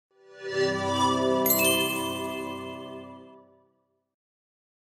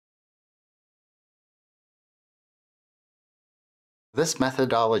This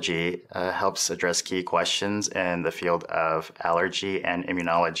methodology helps address key questions in the field of allergy and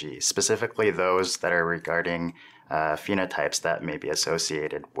immunology, specifically those that are regarding phenotypes that may be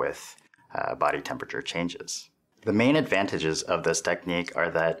associated with body temperature changes. The main advantages of this technique are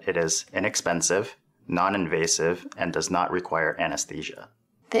that it is inexpensive, non-invasive, and does not require anesthesia.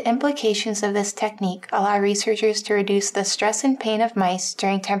 The implications of this technique allow researchers to reduce the stress and pain of mice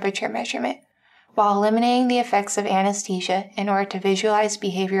during temperature measurement, while eliminating the effects of anesthesia in order to visualize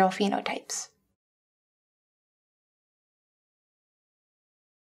behavioral phenotypes.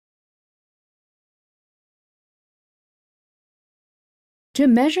 To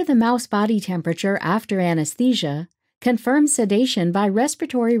measure the mouse body temperature after anesthesia, confirm sedation by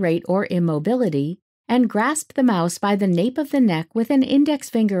respiratory rate or immobility, and grasp the mouse by the nape of the neck with an index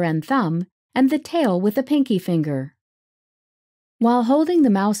finger and thumb, and the tail with a pinky finger. While holding the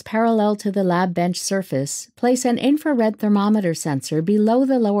mouse parallel to the lab bench surface, place an infrared thermometer sensor below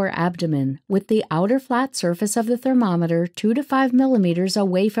the lower abdomen with the outer flat surface of the thermometer 2 to 5 millimeters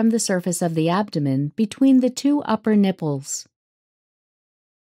away from the surface of the abdomen between the two upper nipples.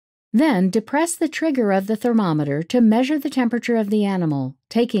 Then depress the trigger of the thermometer to measure the temperature of the animal,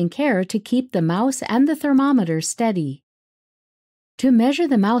 taking care to keep the mouse and the thermometer steady. To measure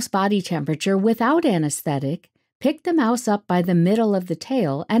the mouse body temperature without anesthetic, pick the mouse up by the middle of the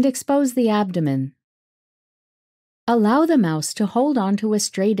tail and expose the abdomen. Allow the mouse to hold onto a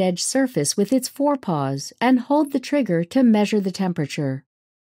straight-edge surface with its forepaws and hold the trigger to measure the temperature.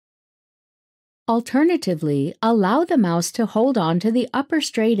 Alternatively, allow the mouse to hold on to the upper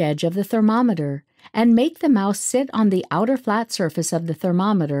straight edge of the thermometer and make the mouse sit on the outer flat surface of the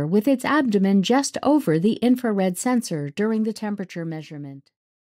thermometer with its abdomen just over the infrared sensor during the temperature measurement.